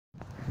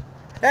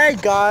Hey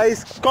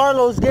guys,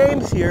 Carlos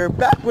Games here,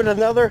 back with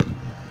another,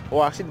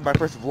 well actually my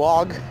first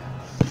vlog.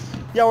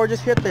 Yeah, we're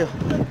just hit the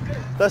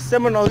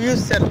Seminole Youth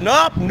Center.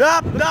 Nope.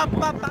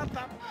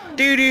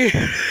 Dude.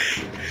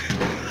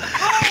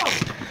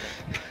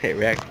 Hey,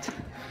 wrecked.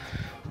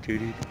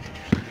 Dude.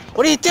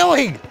 What are you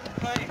doing?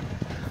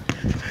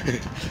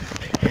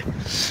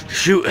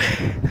 Shoot.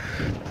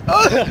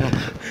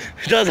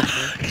 Does.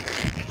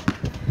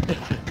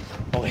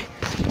 Oh wait.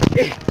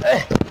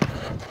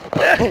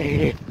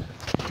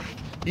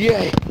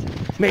 Yay!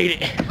 Made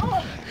it!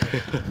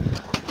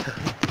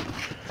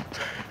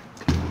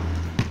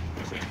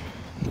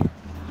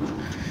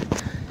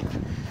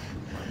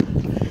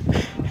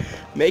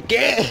 Make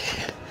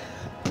it!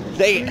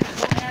 Dang it!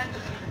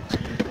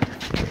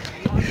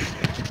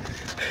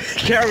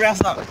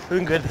 Caramel's not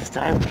doing good this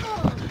time.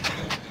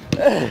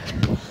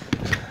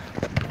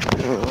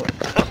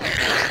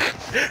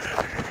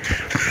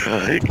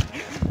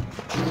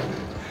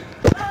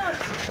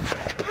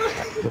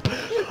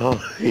 Oh,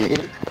 yeah.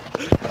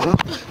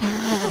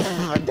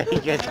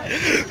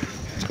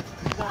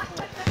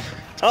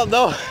 Oh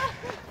no!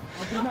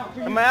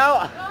 Am I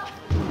out?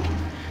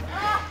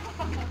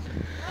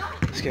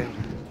 Just kidding.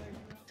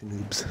 The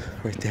noobs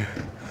right there.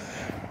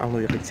 I don't know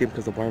if you can see them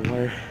because of the barbed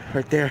wire.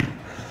 Right there.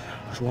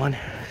 There's one.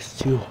 There's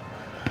two.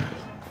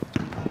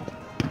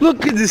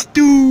 Look at this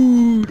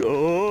dude!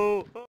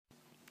 Oh!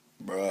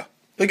 Bruh,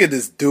 look at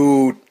this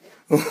dude.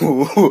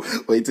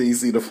 Wait till you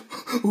see the.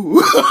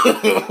 No.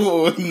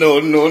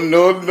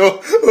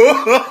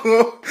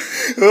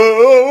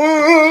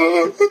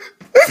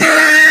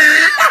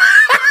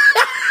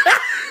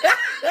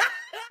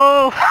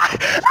 Oh!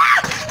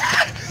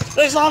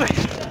 They saw me!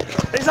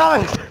 They saw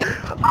me!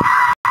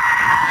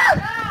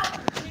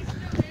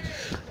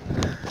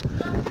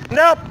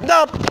 Nope.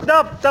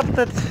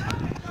 That's...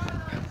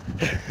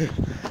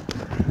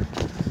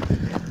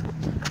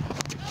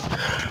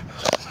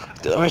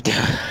 Right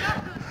there.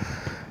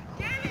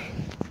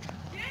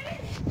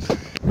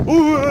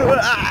 Ooh,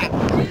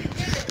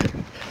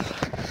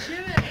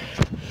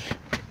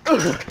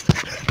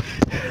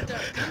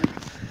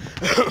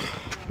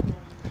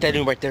 that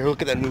noob right there,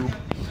 look at that noob.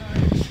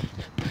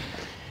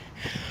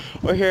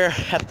 We're here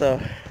at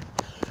the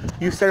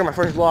youth center, my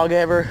first vlog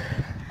ever.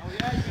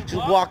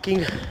 Just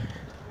walking.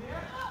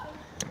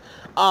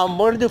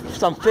 We're gonna do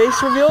some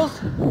face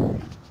reveals.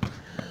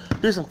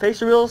 Do some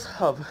face reveals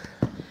of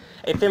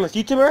a famous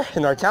YouTuber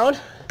in our town.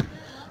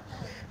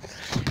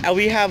 And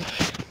we have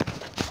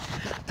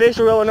face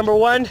reveal number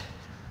one,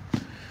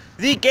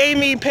 the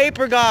gaming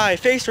paper guy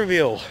face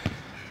reveal.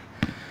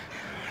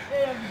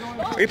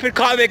 Repeat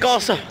comic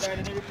also.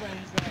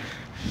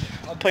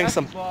 Playing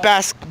some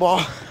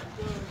basketball.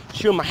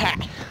 Shooting my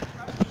hat.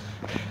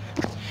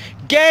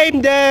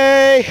 Game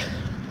day!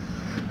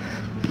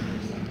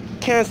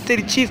 Kansas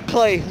City Chiefs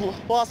play.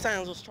 Los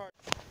Angeles Chargers.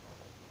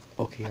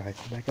 Okay guys,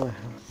 back at my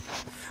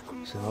house.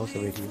 So that was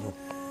the video.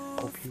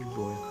 Hope you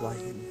enjoy.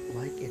 Like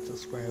and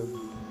subscribe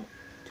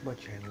to my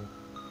channel.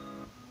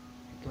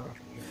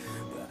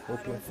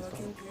 Hope you like this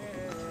stuff.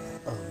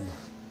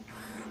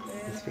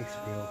 This face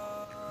video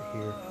right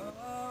here.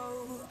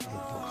 And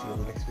talk to you in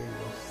the next video.